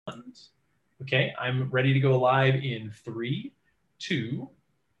Okay, I'm ready to go live in 3, 2.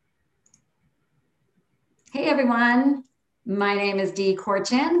 Hey everyone, my name is Dee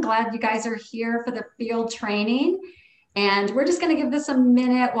Korchin. Glad you guys are here for the field training. And we're just going to give this a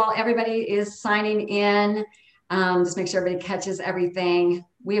minute while everybody is signing in. Just make sure everybody catches everything.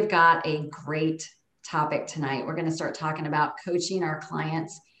 We have got a great topic tonight. We're going to start talking about coaching our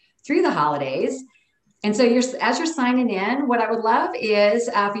clients through the holidays. And so as you're signing in, what I would love is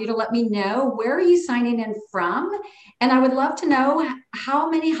for you to let me know, where are you signing in from? And I would love to know, how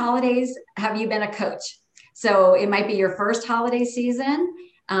many holidays have you been a coach? So it might be your first holiday season.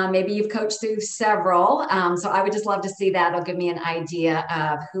 Maybe you've coached through several. So I would just love to see that. It'll give me an idea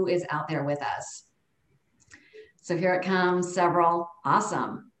of who is out there with us. So here it comes, several.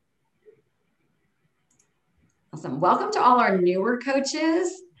 Awesome. Awesome. Welcome to all our newer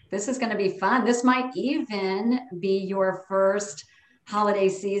coaches. This is going to be fun. This might even be your first holiday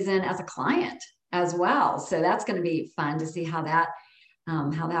season as a client as well. So that's going to be fun to see how that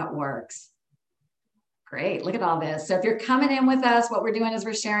works. Great. Look at all this. So if you're coming in with us, what we're doing is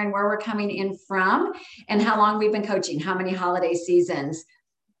we're sharing where we're coming in from and how long we've been coaching, how many holiday seasons.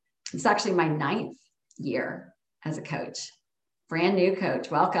 It's actually my 9th year as a coach. Brand new coach.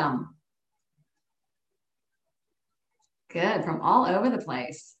 Welcome. Good. From all over the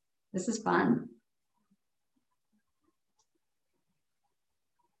place. This is fun.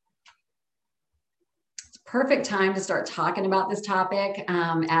 It's perfect time to start talking about this topic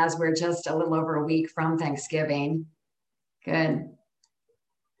as we're just a little over a week from Thanksgiving. Good.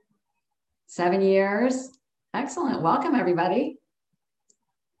 7 years. Excellent. Welcome, everybody.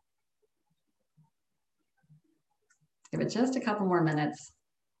 Give it just a couple more minutes.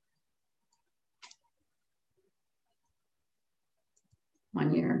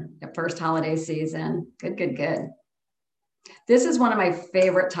 1 year, the first holiday season. Good, good, good. This is one of my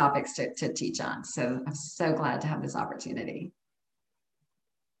favorite topics to teach on. So I'm so glad to have this opportunity.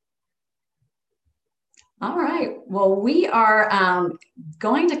 All right. Well, we are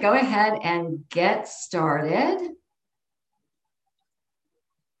going to go ahead and get started.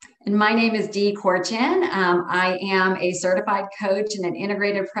 And my name is Dee Korchin. I am a certified coach and an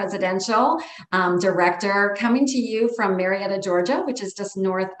integrated presidential director coming to you from Marietta, Georgia, which is just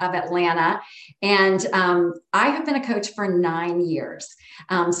north of Atlanta. And I have been a coach for 9 years.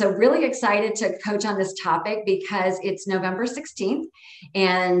 So really excited to coach on this topic because it's November 16th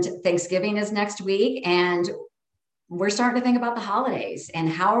and Thanksgiving is next week. And we're starting to think about the holidays and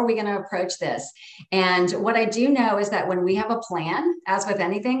how are we going to approach this? And what I do know is that when we have a plan, as with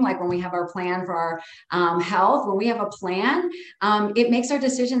anything, like when we have our plan for our health, when we have a plan, it makes our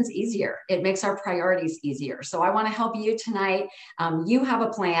decisions easier. It makes our priorities easier. So I want to help you tonight. You have a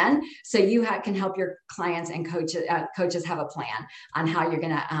plan, so you can help your clients and coaches have a plan on how you're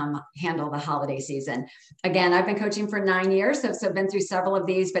going to handle the holiday season. Again, I've been coaching for 9 years, so I've been through several of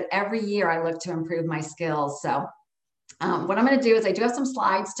these, but every year I look to improve my skills. So what I'm going to do is I do have some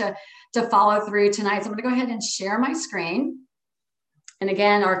slides to follow through tonight. So I'm going to go ahead and share my screen. And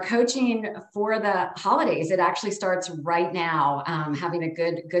again, our coaching for the holidays, it actually starts right now, having a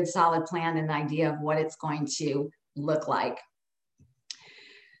good solid plan and idea of what it's going to look like.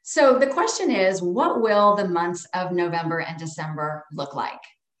 So the question is, what will the months of November and December look like?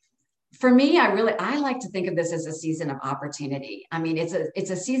 For me, I like to think of this as a season of opportunity. I mean, it's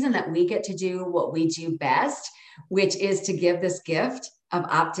a season that we get to do what we do best, which is to give this gift of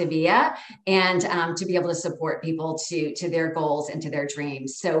Optavia and to be able to support people to their goals and to their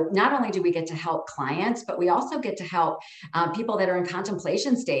dreams. So not only do we get to help clients, but we also get to help people that are in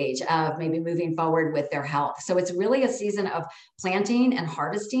contemplation stage of maybe moving forward with their health. So it's really a season of planting and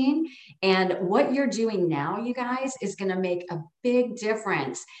harvesting. And what you're doing now, you guys, is going to make a big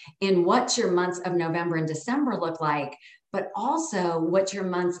difference in what your months of November and December look like, but also what your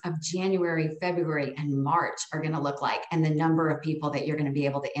months of January, February, and March are going to look like, and the number of people that you're going to be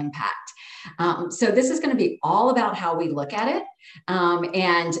able to impact. So this is going to be all about how we look at it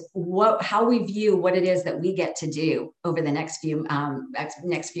and how we view what it is that we get to do over the next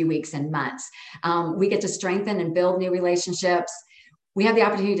few weeks and months. We get to strengthen and build new relationships. We have the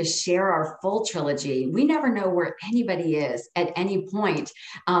opportunity to share our full trilogy. We never know where anybody is at any point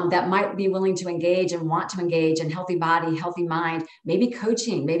that might be willing to engage and want to engage in healthy body, healthy mind, maybe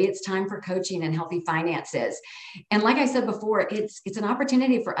coaching. Maybe it's time for coaching and healthy finances. And like I said before, it's an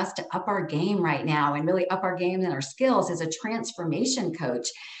opportunity for us to up our game right now and really up our game and our skills as a transformation coach,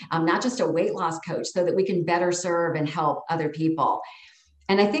 not just a weight loss coach, so that we can better serve and help other people.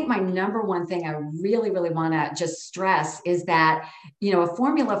 And I think my number one thing I really, really want to just stress is that, a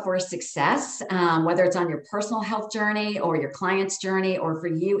formula for success, whether it's on your personal health journey or your client's journey or for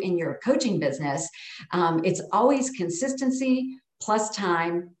you in your coaching business, it's always consistency plus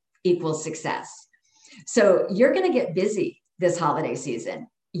time equals success. So you're going to get busy this holiday season.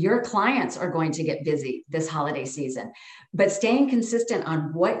 Your clients are going to get busy this holiday season, but staying consistent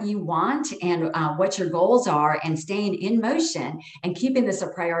on what you want and what your goals are and staying in motion and keeping this a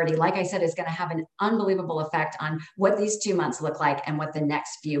priority, like I said, is going to have an unbelievable effect on what these 2 months look like and what the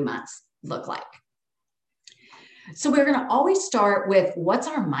next few months look like. So we're going to always start with what's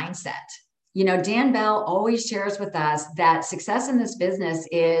our mindset. Dan Bell always shares with us that success in this business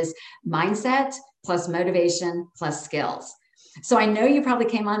is mindset plus motivation plus skills. So I know you probably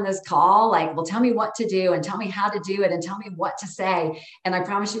came on this call like, well, tell me what to do and tell me how to do it and tell me what to say. And I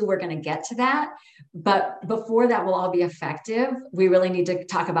promise you we're going to get to that. But before that will all be effective, we really need to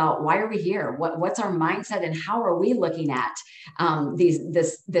talk about why are we here? What's our mindset and how are we looking at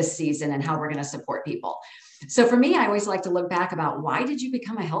this season and how we're going to support people? So for me, I always like to look back about why did you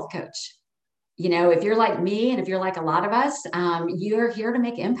become a health coach? If you're like me and if you're like a lot of us, you're here to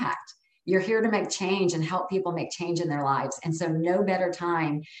make impact. You're here to make change and help people make change in their lives. And so no better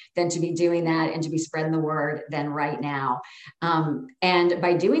time than to be doing that and to be spreading the word than right now. And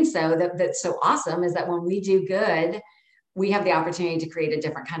by doing so, that's so awesome is that when we do good, we have the opportunity to create a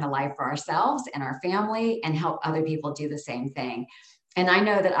different kind of life for ourselves and our family and help other people do the same thing. And I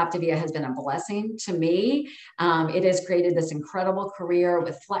know that Optavia has been a blessing to me. It has created this incredible career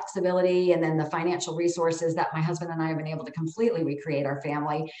with flexibility and then the financial resources that my husband and I have been able to completely recreate our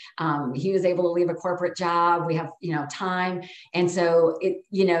family. He was able to leave a corporate job. We have, time. And so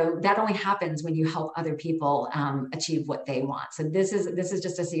that only happens when you help other people achieve what they want. So this is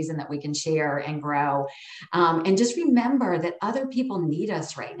just a season that we can share and grow. And just remember that other people need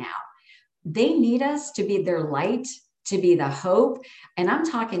us right now. They need us to be their light, to be the hope. And I'm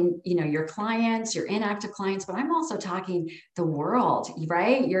talking, your clients, your inactive clients, but I'm also talking the world,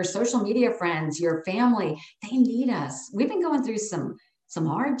 right? Your social media friends, your family, they need us. We've been going through some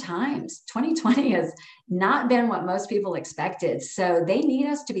hard times. 2020 has not been what most people expected. So they need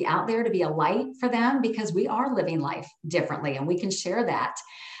us to be out there to be a light for them because we are living life differently and we can share that.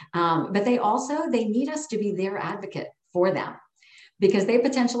 But they need us to be their advocate for them, because they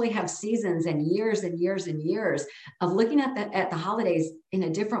potentially have seasons and years and years and years of looking at the holidays in a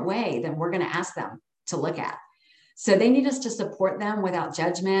different way than we're going to ask them to look at. So they need us to support them without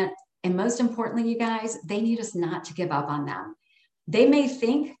judgment. And most importantly, you guys, they need us not to give up on them. They may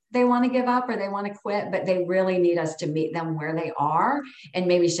think they want to give up or they want to quit, but they really need us to meet them where they are and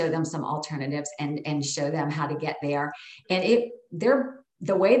maybe show them some alternatives and show them how to get there. And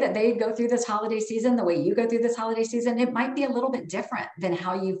the way that they go through this holiday season, the way you go through this holiday season, it might be a little bit different than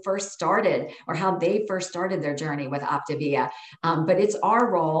how you first started or how they first started their journey with Optavia. But it's our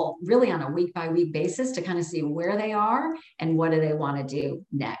role really on a week by week basis to kind of see where they are and what do they want to do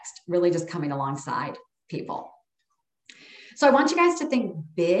next, really just coming alongside people. So I want you guys to think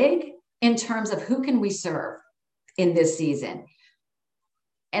big in terms of who can we serve in this season.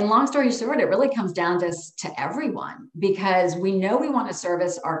 And long story short, it really comes down to everyone because we know we want to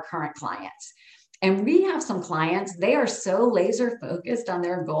service our current clients. And we have some clients, they are so laser focused on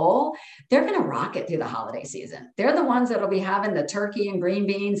their goal, they're going to rock it through the holiday season. They're the ones that will be having the turkey and green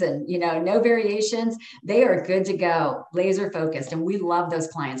beans and, no variations. They are good to go, laser focused. And we love those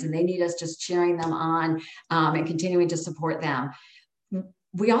clients and they need us just cheering them on and continuing to support them.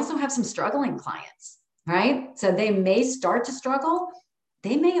 We also have some struggling clients, right? So they may start to struggle.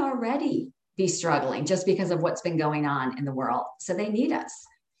 They may already be struggling just because of what's been going on in the world. So they need us.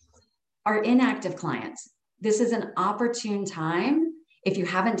 Our inactive clients, this is an opportune time, if you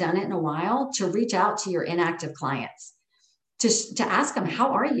haven't done it in a while, to reach out to your inactive clients, to ask them,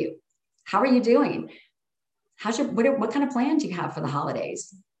 how are you? How are you doing? What kind of plan do you have for the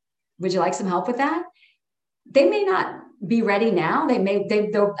holidays? Would you like some help with that? They may not be ready now.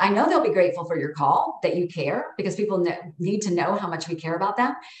 I know they'll be grateful for your call, that you care, because people need to know how much we care about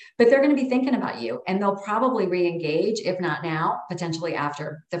them, but they're going to be thinking about you and they'll probably re-engage, if not now, potentially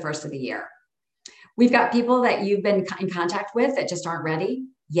after the first of the year. We've got people that you've been in contact with that just aren't ready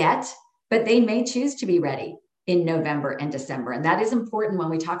yet, but they may choose to be ready in November and December. And that is important when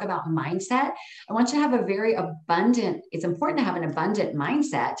we talk about mindset. I want you to have it's important to have an abundant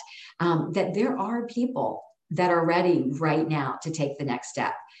mindset that there are people that are ready right now to take the next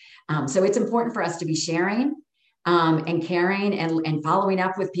step. So it's important for us to be sharing and caring and following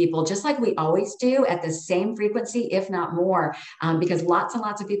up with people, just like we always do, at the same frequency, if not more, because lots and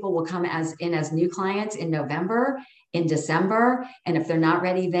lots of people will come as new clients in November in December. And if they're not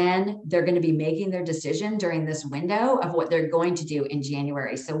ready then, they're going to be making their decision during this window of what they're going to do in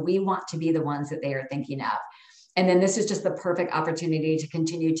January. So we want to be the ones that they are thinking of. And then this is just the perfect opportunity to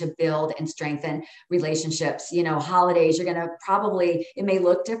continue to build and strengthen relationships. Holidays, you're going to probably, it may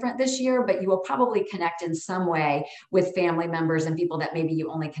look different this year, but you will probably connect in some way with family members and people that maybe you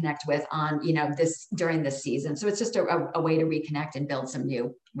only connect with on, this during this season. So it's just a way to reconnect and build some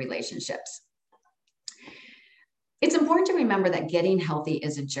new relationships. It's important to remember that getting healthy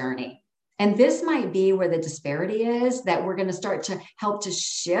is a journey. And this might be where the disparity is, that we're going to start to help to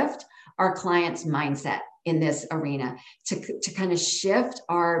shift our clients' mindset in this arena, to kind of shift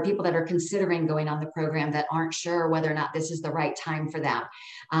our people that are considering going on the program that aren't sure whether or not this is the right time for them,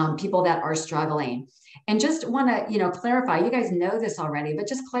 people that are struggling. And just want to, clarify, you guys know this already, but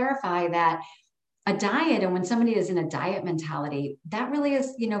just clarify that a diet, and when somebody is in a diet mentality, that really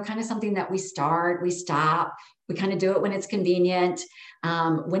is, kind of something that we start, we stop, we kind of do it when it's convenient,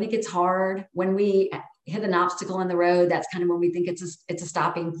 when it gets hard, when we hit an obstacle in the road, that's kind of when we think it's a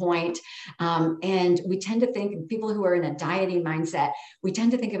stopping point. And we tend to think, people who are in a dieting mindset, we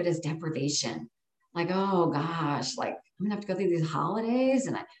tend to think of it as deprivation. Like, oh gosh, like I'm gonna have to go through these holidays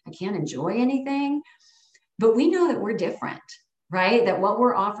and I can't enjoy anything. But we know that we're different, right? That what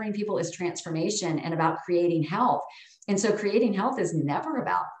we're offering people is transformation and about creating health. And so creating health is never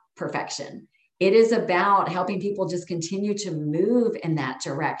about perfection. It is about helping people just continue to move in that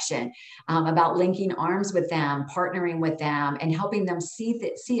direction, about linking arms with them, partnering with them, and helping them see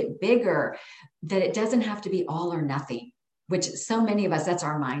it bigger, that it doesn't have to be all or nothing, which so many of us, that's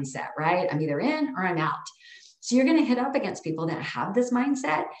our mindset, right? I'm either in or I'm out. So you're going to hit up against people that have this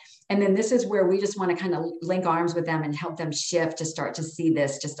mindset. And then this is where we just want to kind of link arms with them and help them shift to start to see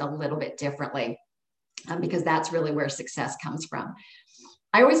this just a little bit differently, because that's really where success comes from.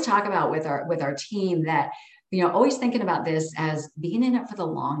 I always talk about with our team that, always thinking about this as being in it for the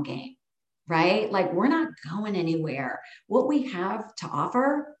long game, right? Like we're not going anywhere. What we have to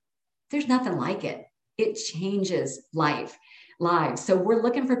offer, there's nothing like it. It changes lives. So we're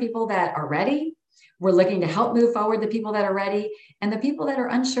looking for people that are ready. We're looking to help move forward the people that are ready, and the people that are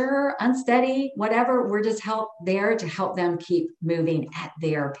unsure, unsteady, whatever, we're just there to help them keep moving at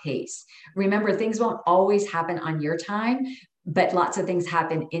their pace. Remember, things won't always happen on your time, but lots of things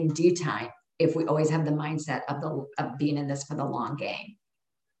happen in due time if we always have the mindset of being in this for the long game.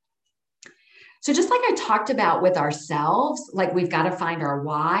 So just like I talked about with ourselves, like we've got to find our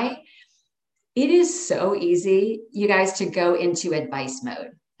why. It is so easy, you guys, to go into advice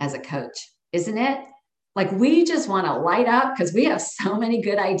mode as a coach, isn't it? Like we just want to light up because we have so many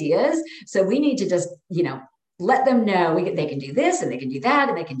good ideas. So we need to just, let them know they can do this and they can do that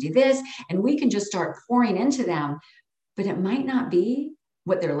and they can do this. And we can just start pouring into them. But it might not be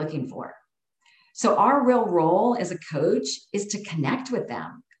what they're looking for. So our real role as a coach is to connect with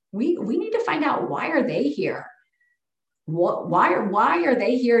them. We need to find out, why are they here? Why are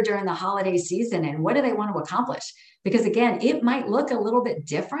they here during the holiday season, and what do they want to accomplish? Because again, it might look a little bit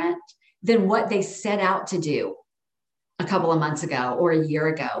different than what they set out to do a couple of months ago or a year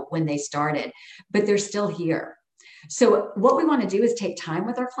ago when they started, but they're still here. So what we want to do is take time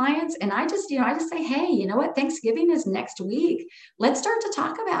with our clients. And I just say, hey, you know what? Thanksgiving is next week. Let's start to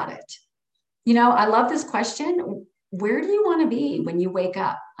talk about it. I love this question. Where do you want to be when you wake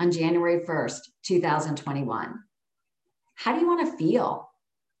up on January 1st, 2021? How do you want to feel?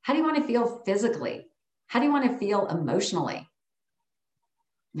 How do you want to feel physically? How do you want to feel emotionally?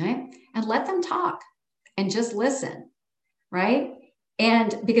 Right? And let them talk and just listen. Right?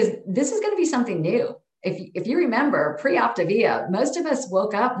 And because this is going to be something new. If you remember pre-Optavia, most of us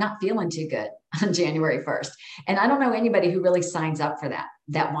woke up not feeling too good on January 1st. And I don't know anybody who really signs up for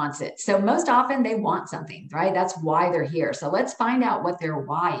that wants it. So most often they want something, right? That's why they're here. So let's find out what their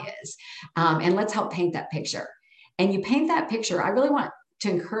why is. And let's help paint that picture. And you paint that picture, I really want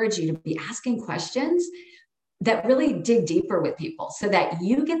to encourage you to be asking questions that really dig deeper with people so that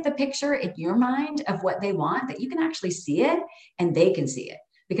you get the picture in your mind of what they want, that you can actually see it and they can see it.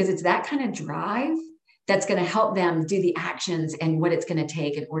 Because it's that kind of drive that's going to help them do the actions and what it's going to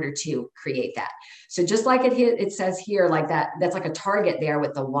take in order to create that. So just like it says here, like that's like a target there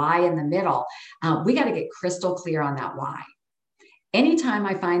with the why in the middle. We got to get crystal clear on that why. Anytime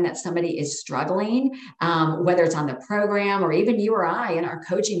I find that somebody is struggling, whether it's on the program or even you or I in our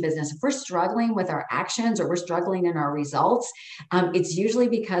coaching business, if we're struggling with our actions or we're struggling in our results, it's usually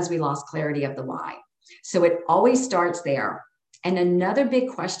because we lost clarity of the why. So it always starts there. And another big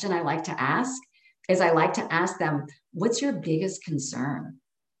question I like to ask is I like to ask them, what's your biggest concern?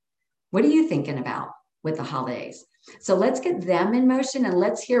 What are you thinking about with the holidays? So let's get them in motion and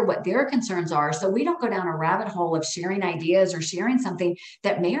let's hear what their concerns are, so we don't go down a rabbit hole of sharing ideas or sharing something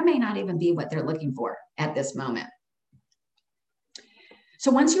that may or may not even be what they're looking for at this moment.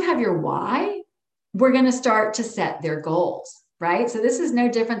 So once you have your why, we're going to start to set their goals, right? So this is no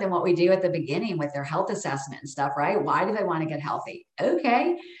different than what we do at the beginning with their health assessment and stuff, right? Why do they want to get healthy?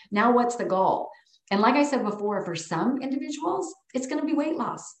 Okay, now what's the goal? And like I said before, for some individuals, it's going to be weight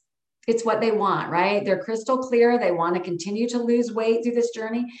loss. It's what they want, right? They're crystal clear. They want to continue to lose weight through this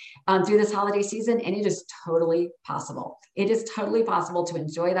journey, through this holiday season. And it is totally possible. It is totally possible to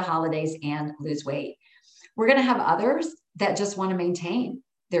enjoy the holidays and lose weight. We're going to have others that just want to maintain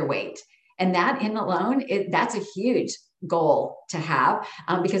their weight. And that in alone, that's a huge goal to have,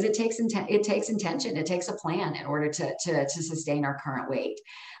 because it takes intention. It takes a plan in order to sustain our current weight.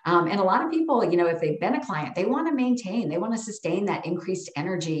 And a lot of people, if they've been a client, they want to maintain, they want to sustain that increased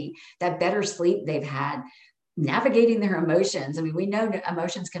energy, that better sleep they've had, navigating their emotions. I mean, we know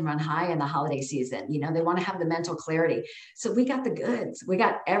emotions can run high in the holiday season. They want to have the mental clarity. So we got the goods. We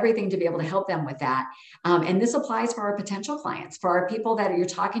got everything to be able to help them with that. And this applies for our potential clients, for our people that you're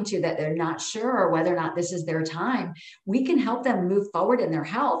talking to that they're not sure whether or not this is their time. We can help them move forward in their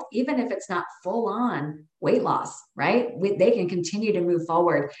health, even if it's not full on weight loss, right? They can continue to move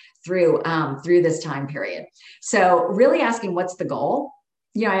forward through this time period. So really asking, what's the goal?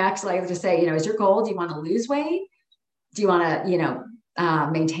 I actually like to say, is your goal, do you want to lose weight? Do you want to,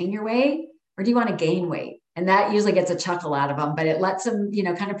 maintain your weight, or do you want to gain weight? And that usually gets a chuckle out of them, but it lets them,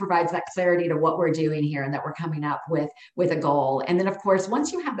 kind of provides that clarity to what we're doing here and that we're coming up with a goal. And then of course,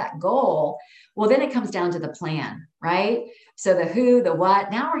 once you have that goal, well, then it comes down to the plan, right? So the who, the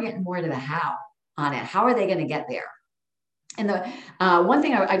what, now we're getting more to the how on it. How are they going to get there? And the one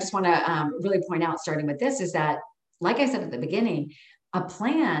thing I just want to really point out, starting with this, is that, like I said at the beginning, a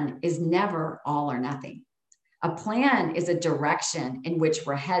plan is never all or nothing. A plan is a direction in which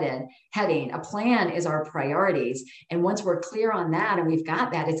we're heading. A plan is our priorities. And once we're clear on that and we've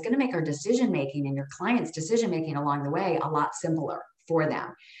got that, it's going to make our decision-making and your client's decision-making along the way a lot simpler for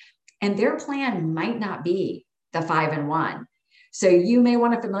them. And their plan might not be the 5 and 1. So you may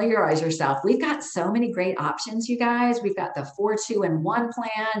want to familiarize yourself. We've got so many great options, you guys. We've got the 4, 2, and 1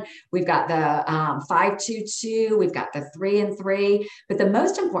 plan. We've got the 5, 2, 2. We've got the 3 and 3. But the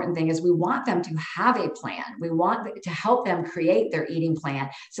most important thing is we want them to have a plan. We want to help them create their eating plan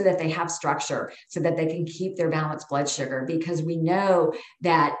so that they have structure, so that they can keep their balanced blood sugar, because we know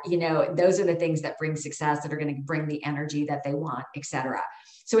that, those are the things that bring success, that are going to bring the energy that they want, et cetera.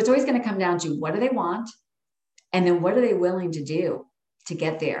 So it's always going to come down to, what do they want? And then what are they willing to do to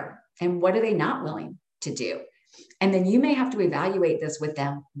get there? And what are they not willing to do? And then you may have to evaluate this with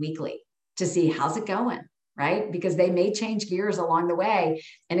them weekly to see, how's it going, right? Because they may change gears along the way.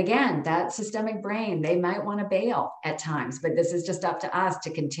 And again, that systemic brain, they might want to bail at times, but this is just up to us to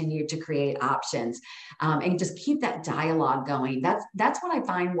continue to create options, and just keep that dialogue going. That's what I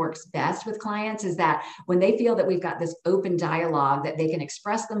find works best with clients, is that when they feel that we've got this open dialogue, that they can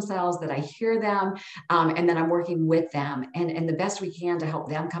express themselves, that I hear them, and then I'm working with them, and the best we can to help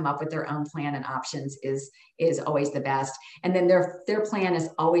them come up with their own plan and options is always the best. And then their plan is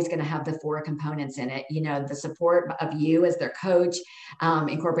always going to have the 4 components in it, the support of you as their coach,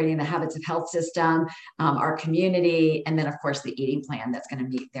 incorporating the Habits of Health system, our community, and then of course the eating plan that's going to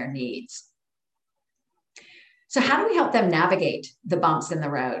meet their needs. So how do we help them navigate the bumps in the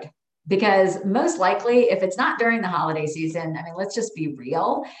road? Because most likely, if it's not during the holiday season, I mean, let's just be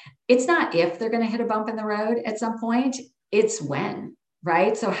real. It's not if they're going to hit a bump in the road at some point, it's when.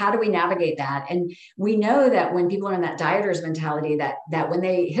 Right? So how do we navigate that? And we know that when people are in that dieter's mentality, that when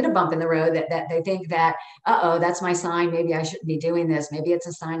they hit a bump in the road, that they think that, uh-oh, that's my sign. Maybe I shouldn't be doing this. Maybe it's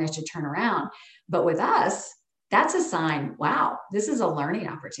a sign I should turn around. But with us, that's a sign. Wow, this is a learning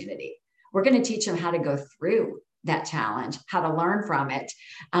opportunity. We're going to teach them how to go through that challenge, how to learn from it,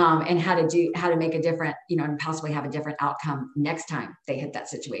 and how to make a different, and possibly have a different outcome next time they hit that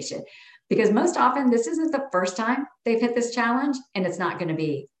situation. Because most often this isn't the first time they've hit this challenge, and it's not going to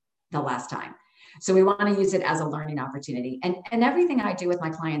be the last time. So we want to use it as a learning opportunity. And everything I do with my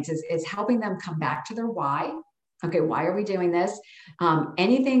clients is helping them come back to their why. Okay, why are we doing this?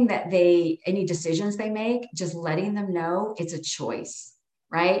 Any decisions they make, just letting them know it's a choice,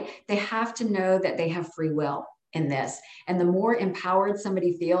 right? They have to know that they have free will in this. And the more empowered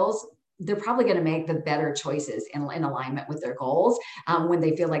somebody feels, they're probably going to make the better choices in alignment with their goals, when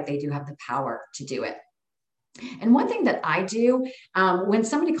they feel like they do have the power to do it. And one thing that I do, when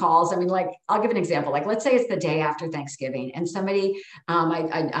somebody calls, I mean, like, I'll give an example. Like, let's say it's the day after Thanksgiving, and somebody,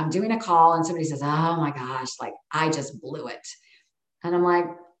 I'm doing a call, and somebody says, oh my gosh, like, I just blew it. And I'm like,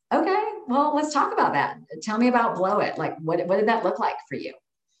 Okay, well, let's talk about that. Tell me about blow it. Like, what did that look like for you?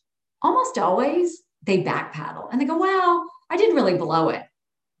 Almost always they backpedal and they go, well, I didn't really blow it,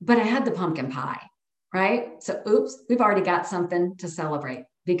 but I had the pumpkin pie, right? So, oops, we've already got something to celebrate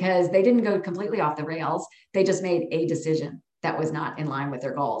because they didn't go completely off the rails. They just made a decision that was not in line with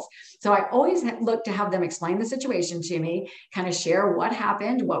their goals. So I always look to have them explain the situation to me, kind of share what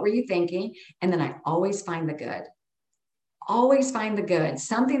happened, what were you thinking, and then I always find the good. Always find the good,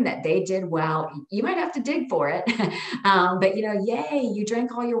 something that they did well. You might have to dig for it, but yay, you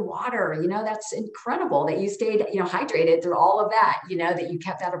drank all your water. That's incredible that you stayed, hydrated through all of that. That you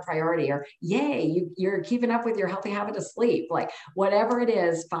kept that a priority, or yay, you're keeping up with your healthy habit of sleep. Like whatever it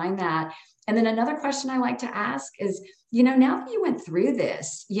is, find that. And then another question I like to ask is, now that you went through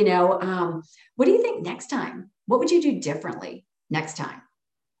this, what do you think next time? What would you do differently next time?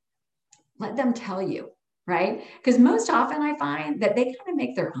 Let them tell you, right? Because most often I find that they kind of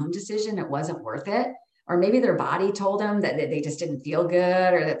make their own decision. It wasn't worth it. Or maybe their body told them that they just didn't feel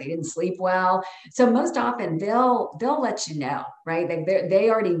good or that they didn't sleep well. So most often they'll let you know, right? They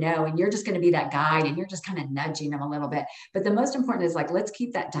already know, and you're just going to be that guide and you're just kind of nudging them a little bit. But the most important is like, let's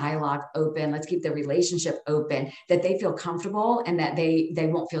keep that dialogue open. Let's keep the relationship open, that they feel comfortable and that they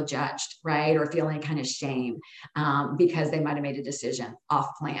won't feel judged, right? Or feel any kind of shame because they might have made a decision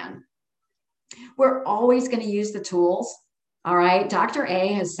off plan. We're always going to use the tools. All right. Dr. A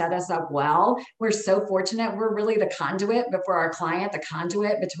has set us up well. We're so fortunate. We're really the conduit before our client, the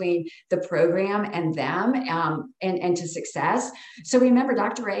conduit between the program and them and to success. So remember,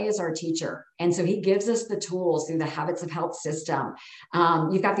 Dr. A is our teacher. And so he gives us the tools through the Habits of Health system.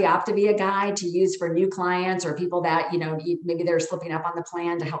 You've got the Optavia guide to use for new clients or people that, maybe they're slipping up on the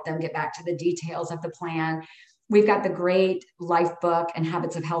plan to help them get back to the details of the plan. We've got the great Life book and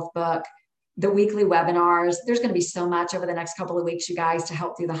Habits of Health book, the weekly webinars. There's going to be so much over the next couple of weeks, you guys, to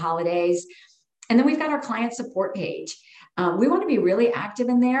help through the holidays. And then we've got our client support page. We want to be really active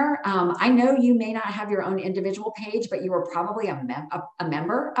in there. I know you may not have your own individual page, but you are probably a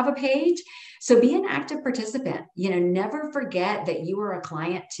member of a page. So be an active participant. Never forget that you are a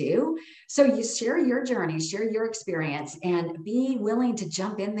client too. So you share your journey, share your experience, and be willing to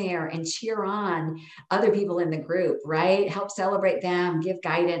jump in there and cheer on other people in the group, right? Help celebrate them, give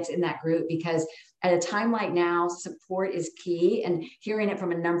guidance in that group, because at a time like now, support is key, and hearing it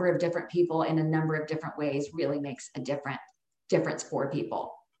from a number of different people in a number of different ways really makes a difference for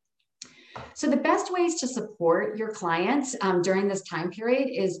people. So the best ways to support your clients during this time period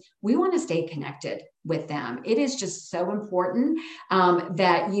is we want to stay connected with them. It is just so important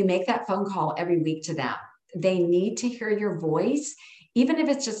that you make that phone call every week to them. They need to hear your voice, even if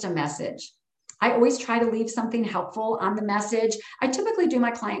it's just a message. I always try to leave something helpful on the message. I typically do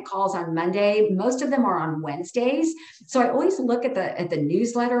my client calls on Monday. Most of them are on Wednesdays. So I always look at the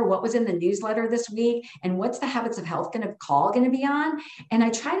newsletter, what was in the newsletter this week, and what's the Habits of Health call going to be on. And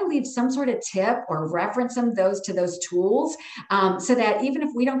I try to leave some sort of tip or reference them to those tools so that even if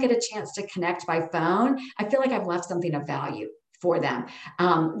we don't get a chance to connect by phone, I feel like I've left something of value for them.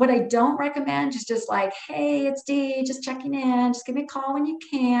 What I don't recommend is just like, hey, it's Dee, just checking in, just give me a call when you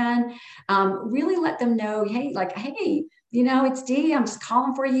can. Really let them know, hey, it's Dee, I'm just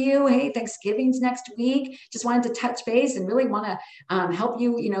calling for you. Hey, Thanksgiving's next week. Just wanted to touch base and really want to help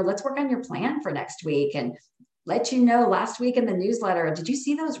you, let's work on your plan for next week. And let you know, last week in the newsletter, did you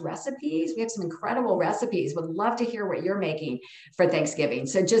see those recipes? We have some incredible recipes. Would love to hear what you're making for Thanksgiving.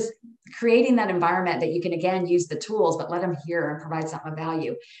 So just creating that environment that you can, again, use the tools, but let them hear and provide something of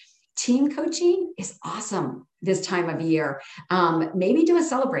value. Team coaching is awesome this time of year. Maybe do a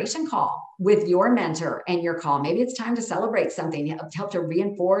celebration call with your mentor and your call. Maybe it's time to celebrate something, help to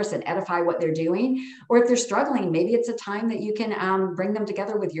reinforce and edify what they're doing. Or if they're struggling, maybe it's a time that you can bring them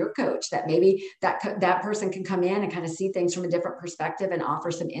together with your coach, that maybe that person can come in and kind of see things from a different perspective and offer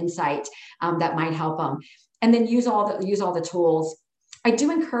some insight that might help them. And then use all the tools. I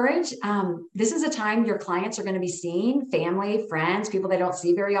do encourage, this is a time your clients are going to be seeing family, friends, people they don't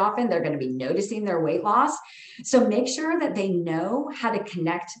see very often. They're going to be noticing their weight loss. So make sure that they know how to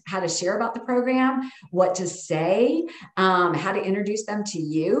connect, how to share about the program, what to say, how to introduce them to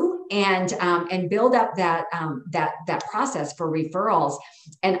you, and build up that process for referrals.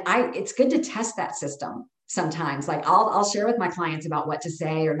 And it's good to test that system. Sometimes, like I'll share with my clients about what to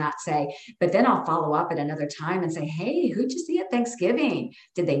say or not say, but then I'll follow up at another time and say, hey, who'd you see at Thanksgiving?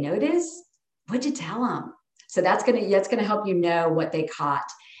 Did they notice? What'd you tell them? So that's gonna help you know what they caught.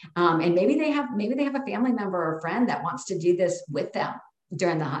 And maybe they have a family member or a friend that wants to do this with them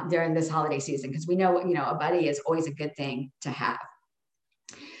during this holiday season, because we know a buddy is always a good thing to have.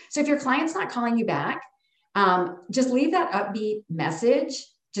 So if your client's not calling you back, just leave that upbeat message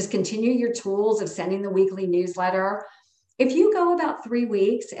Just continue your tools of sending the weekly newsletter. If you go about 3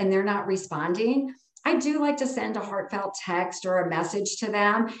 weeks and they're not responding, I do like to send a heartfelt text or a message to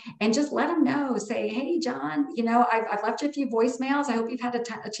them and just let them know, say, hey, John, I've left you a few voicemails. I hope you've had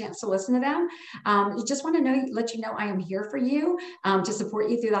a chance to listen to them. Just want to let you know I am here for you to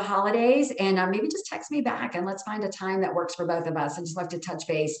support you through the holidays. And maybe just text me back and let's find a time that works for both of us. I just love to touch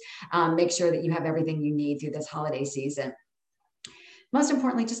base, make sure that you have everything you need through this holiday season. Most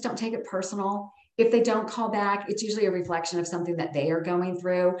importantly, just don't take it personal. If they don't call back, it's usually a reflection of something that they are going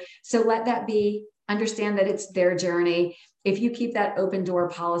through. So let that be. Understand that it's their journey. If you keep that open door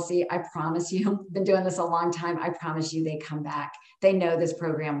policy, I promise you, I've been doing this a long time, I promise you they come back. They know this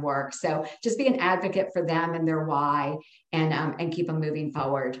program works. So just be an advocate for them and their why, and keep them moving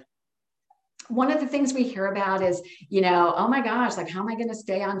forward. One of the things we hear about is, oh my gosh, like, how am I going to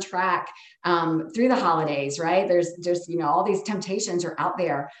stay on track through the holidays, right? There's all these temptations are out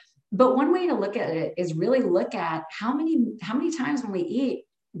there. But one way to look at it is really look at how many times when we eat,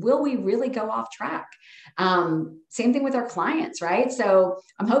 will we really go off track? Same thing with our clients, right? So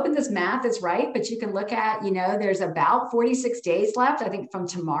I'm hoping this math is right, but you can look at, there's about 46 days left, I think, from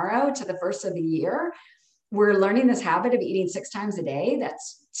tomorrow to the first of the year. We're learning this habit of eating 6 times a day.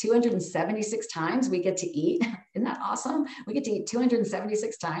 That's 276 times we get to eat. Isn't that awesome? We get to eat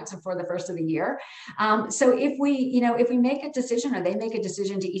 276 times before the first of the year. So if we make a decision, or they make a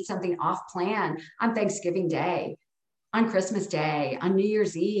decision to eat something off plan on Thanksgiving Day, on Christmas Day, on New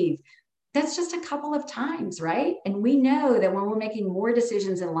Year's Eve, that's just a couple of times, right? And we know that when we're making more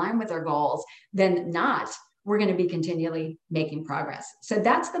decisions in line with our goals than not, we're going to be continually making progress. So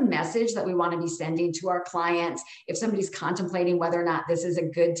that's the message that we want to be sending to our clients. If somebody's contemplating whether or not this is a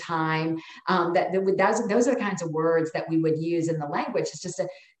good time, those are the kinds of words that we would use in the language. It's just to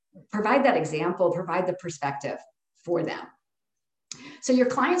provide that example, provide the perspective for them. So your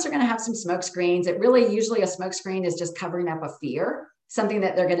clients are going to have some smoke screens. Usually a smoke screen is just covering up a fear, something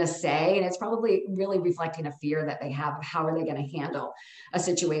that they're going to say, and it's probably really reflecting a fear that they have of how are they going to handle a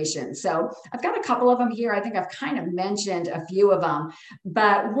situation. So I've got a couple of them here. I think I've kind of mentioned a few of them,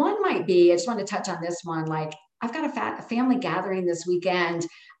 but one might be, I just want to touch on this one, like, I've got a family gathering this weekend.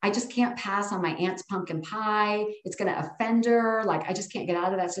 I just can't pass on my aunt's pumpkin pie. It's going to offend her. Like, I just can't get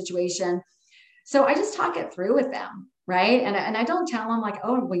out of that situation. So I just talk it through with them, right? And I don't tell them like,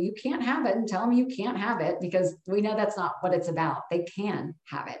 oh, well, you can't have it, and tell them you can't have it, because we know that's not what it's about. They can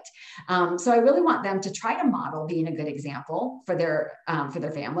have it. So I really want them to try to model being a good example for their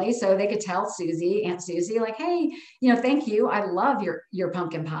family. So they could tell Aunt Susie, like, hey, thank you. I love your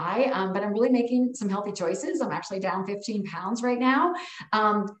pumpkin pie, but I'm really making some healthy choices. I'm actually down 15 pounds right now.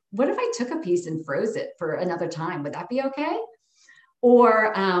 What if I took a piece and froze it for another time? Would that be okay?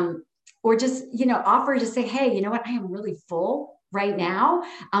 Or just, offer to say, hey, you know what? I am really full right now.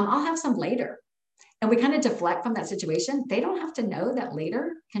 I'll have some later. And we kind of deflect from that situation. They don't have to know that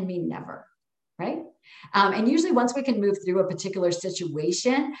later can mean never, right? And usually once we can move through a particular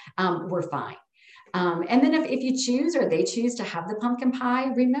situation, we're fine. And then if you choose, or they choose to have the pumpkin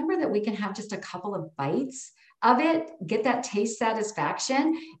pie, remember that we can have just a couple of bites of it, get that taste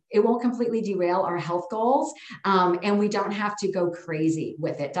satisfaction. It won't completely derail our health goals. And we don't have to go crazy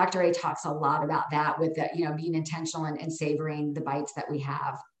with it. Dr. A talks a lot about that, with being intentional and savoring the bites that we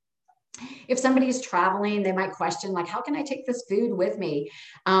have. If somebody is traveling, they might question, like, how can I take this food with me?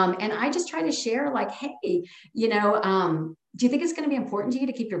 And I just try to share, like, hey, do you think it's going to be important to you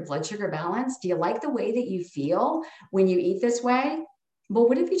to keep your blood sugar balanced? Do you like the way that you feel when you eat this way? Well,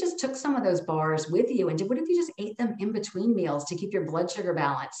 what if you just took some of those bars with you, and what if you just ate them in between meals to keep your blood sugar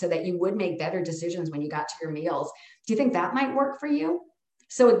balanced, so that you would make better decisions when you got to your meals? Do you think that might work for you?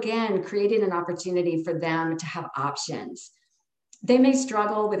 So again, creating an opportunity for them to have options. They may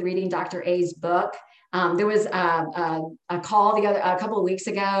struggle with reading Dr. A's book. There was a call a couple of weeks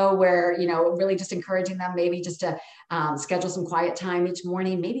ago where, really just encouraging them maybe just to schedule some quiet time each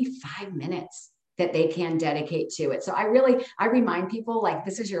morning, maybe 5 minutes that they can dedicate to it. So I remind people, like,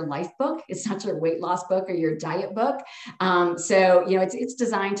 this is your life book. It's not your weight loss book or your diet book. So, it's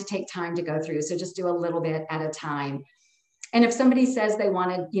designed to take time to go through. So just do a little bit at a time. And if somebody says they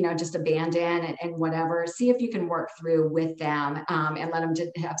want to, just abandon and whatever, see if you can work through with them and let them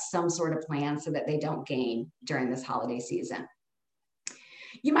just have some sort of plan so that they don't gain during this holiday season.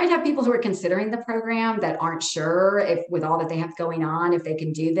 You might have people who are considering the program that aren't sure if, with all that they have going on, if they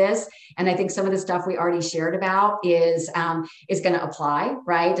can do this. And I think some of the stuff we already shared about is going to apply,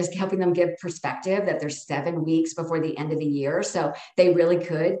 right? Just helping them give perspective that there's 7 weeks before the end of the year. So they really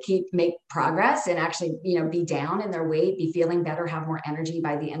could make progress and actually, be down in their weight, be feeling better, have more energy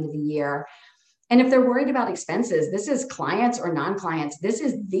by the end of the year. And if they're worried about expenses, this is clients or non-clients, this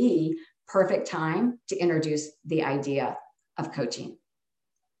is the perfect time to introduce the idea of coaching.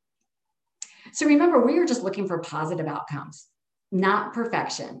 So remember, we are just looking for positive outcomes, not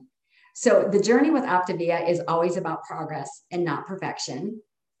perfection. So the journey with Optavia is always about progress and not perfection.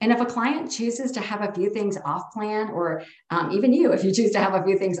 And if a client chooses to have a few things off plan, or even you, if you choose to have a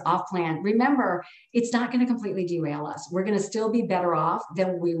few things off plan, remember, it's not going to completely derail us. We're going to still be better off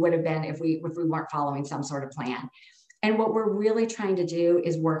than we would have been if we weren't following some sort of plan. And what we're really trying to do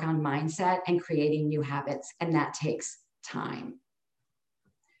is work on mindset and creating new habits, and that takes time.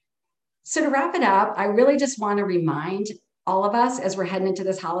 So to wrap it up, I really just want to remind all of us as we're heading into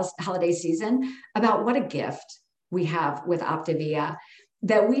this holiday season about what a gift we have with Optavia,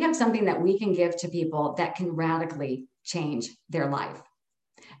 that we have something that we can give to people that can radically change their life.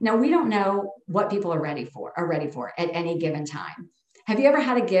 Now, we don't know what people are ready for at any given time. Have you ever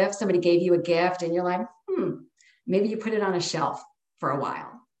had a gift, somebody gave you a gift and you're like, maybe you put it on a shelf for a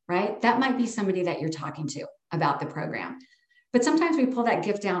while, right? That might be somebody that you're talking to about the program. But sometimes we pull that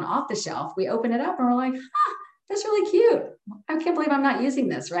gift down off the shelf, we open it up and we're like, that's really cute. I can't believe I'm not using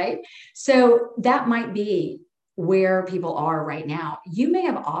this, right? So that might be where people are right now. You may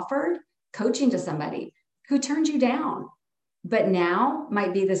have offered coaching to somebody who turned you down, but now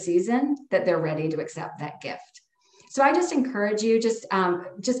might be the season that they're ready to accept that gift. So I just encourage you,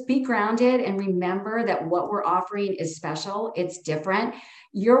 just be grounded and remember that what we're offering is special. It's different.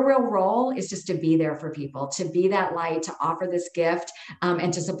 Your real role is just to be there for people, to be that light, to offer this gift,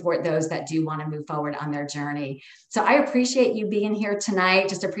 and to support those that do want to move forward on their journey. So I appreciate you being here tonight.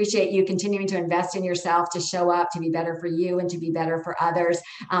 Just appreciate you continuing to invest in yourself, to show up, to be better for you and to be better for others.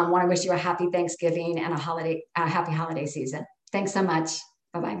 Want to wish you a happy Thanksgiving and a happy holiday season. Thanks so much.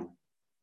 Bye-bye.